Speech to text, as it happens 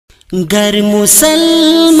گر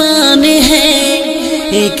مسلمان ہے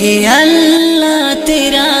ایک اللہ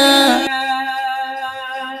تیرا،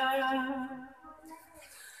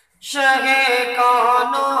 شہ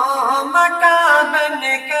کون و مکان بن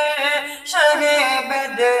کے، شہ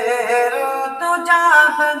بدر و دجا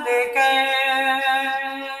بن کے،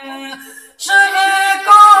 شہ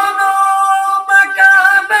کون و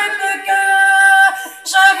مکان بن کے،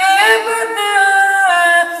 شہ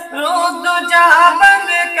بدر و دجا بن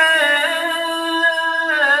کے،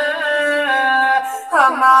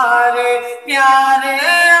 ہمارے پیارے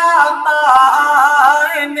آقا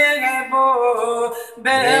محبوب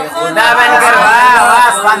بے خدا بن کر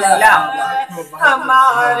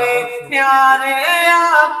ہمارے پیارے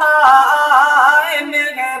آقا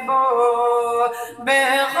محبوب بے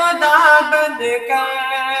خدا بن کر،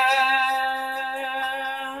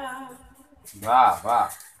 واہ واہ،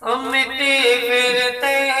 مٹی پھر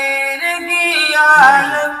تیرگی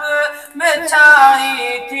عالم میں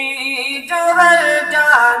چھائی تھی جو ہر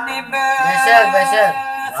جانب،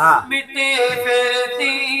 مٹی پھر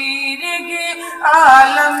تیرگی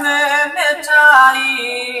عالم میں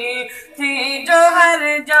چھائی تھی جو ہر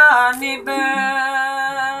جانب،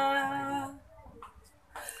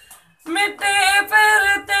 مٹی پھر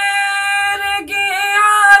تیرگی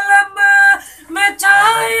عالم میں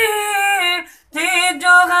چھائی تھی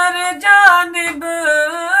جو ہر جانب،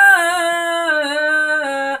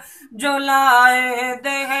 جو لائے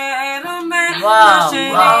دہر میں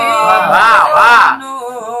تشریف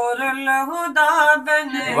نور الہدا بن،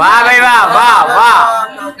 واہ بھائی واہ واہ واہ،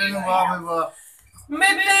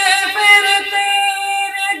 مٹی پھر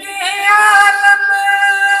تیرگی عالم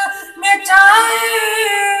میں چھائی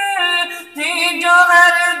تھی جو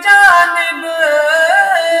ہر جانب،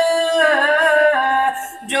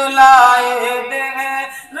 جو لائے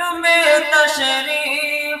دہر میں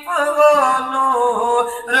تشریف وہ نور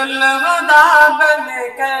الہدا بن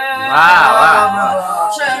کر،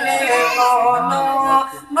 شہ کون و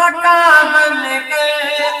مکان بن کے،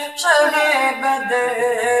 شہ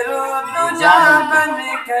بدر و دجا بن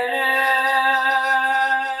کر،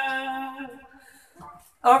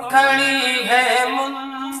 اور کھڑی ہے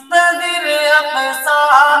منتظر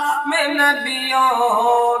اقصیٰ میں نبیوں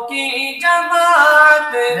کی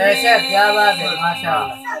جماعت بھی،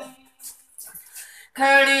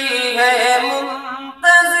 کھڑی ہے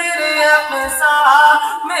منتظر اقصیٰ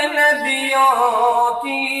میں نبیوں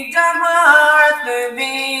کی جماعت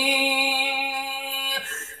بھی،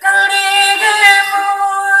 کھڑی ہے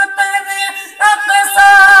منتظر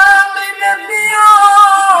اقصیٰ میں نبیوں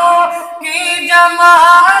کی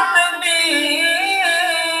جماعت بھی،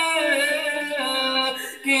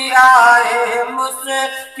 کہ آئے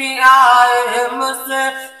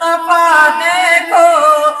مصطفیٰ دیکھو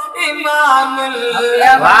امام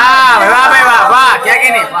واہ واہ واہ واہ، کیا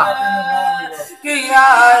کہنے، کہ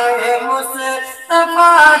آئے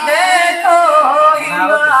مصطفیٰ دیکھو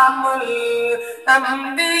امام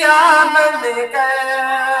الانبیاء بن کر،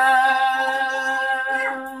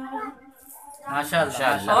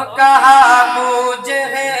 کہا ابو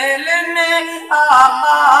جہل نے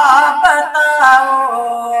آقا بتاؤ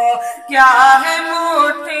کیا ہے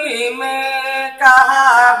مٹھی میں، کہا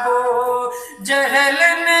ابو جہل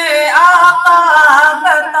نے آقا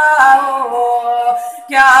بتاؤ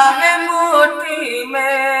کیا ہے مٹھی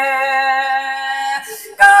میں،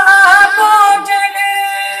 کہا ابو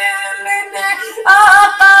جہل نے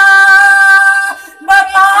آقا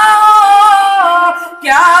بتاؤ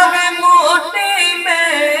کیا ہے مٹھی میں،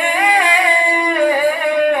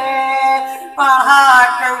 پڑھا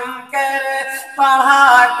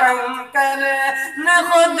کنکر نے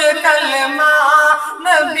خود کلمہ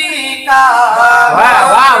نبی کا،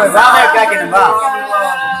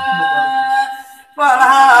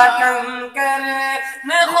 پڑھا کنکر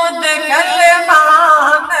نے خود کلمہ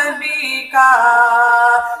نبی کا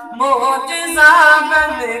معجزہ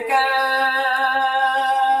بن کر،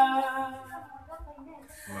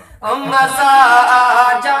 مزہ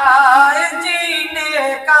آ جائے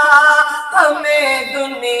جینے کا ہمیں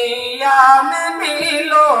دنیا میں بھی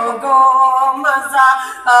لوگوں، مزہ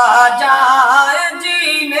آ جائے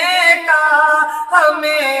جینے کا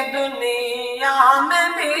ہمیں دنیا میں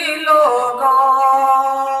بھی لوگوں،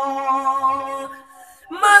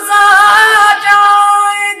 مزہ آ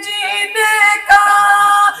جائے جینے کا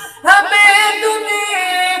ہمیں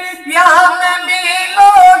دنیا میں بھی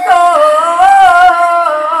لوگوں،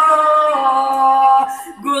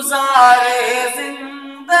 گزارے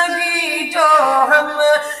زندگی جو ہم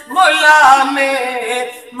غلام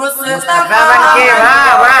مصطفیٰ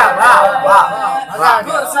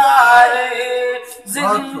گزارے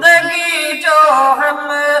زندگی جو ہم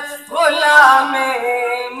غلام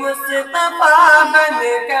مصطفیٰ بن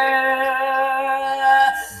کر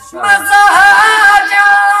مزہ آ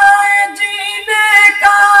جائے جینے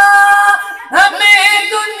کا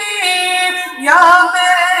ہمیں دنیا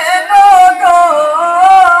میں لوگوں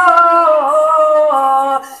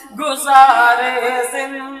گزارے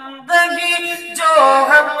زندگی جو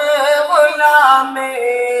ہم غلام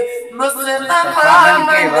مصطفیٰ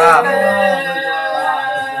بن کر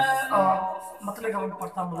مطلب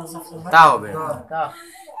پڑھتا ملازم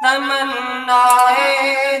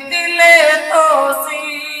تمنائے دل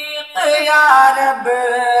توثیق یا رب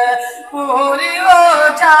پوری ہو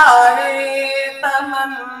جائے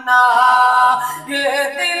تمنا یہ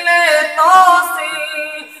دل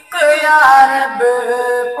توثیق یا رب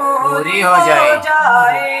پوری ہو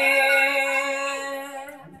جائے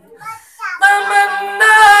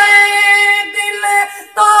تمنائے دل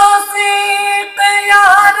توثیق یا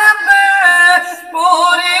رب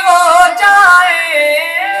پوری ہو جائے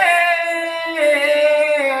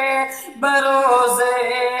بروز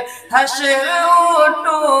حشر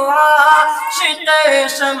اٹھو عاشق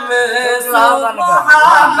شمس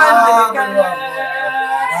ضحیٰ بن کر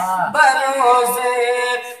بروز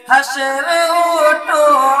حشر اٹھو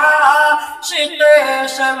عاشق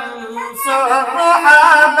شمس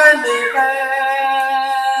ضحیٰ بن کر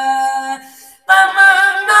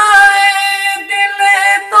تمنائے دل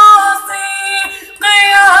توثیق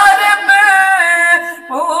یا رب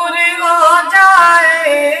پوری ہو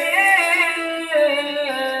جائے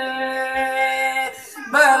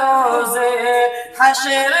بروز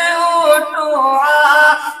حشر اٹھو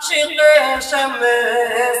عاشق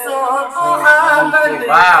شمس ضحیٰ بن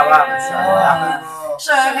کر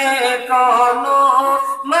شہ کون و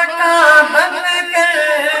مکان بن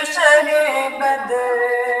کر شہ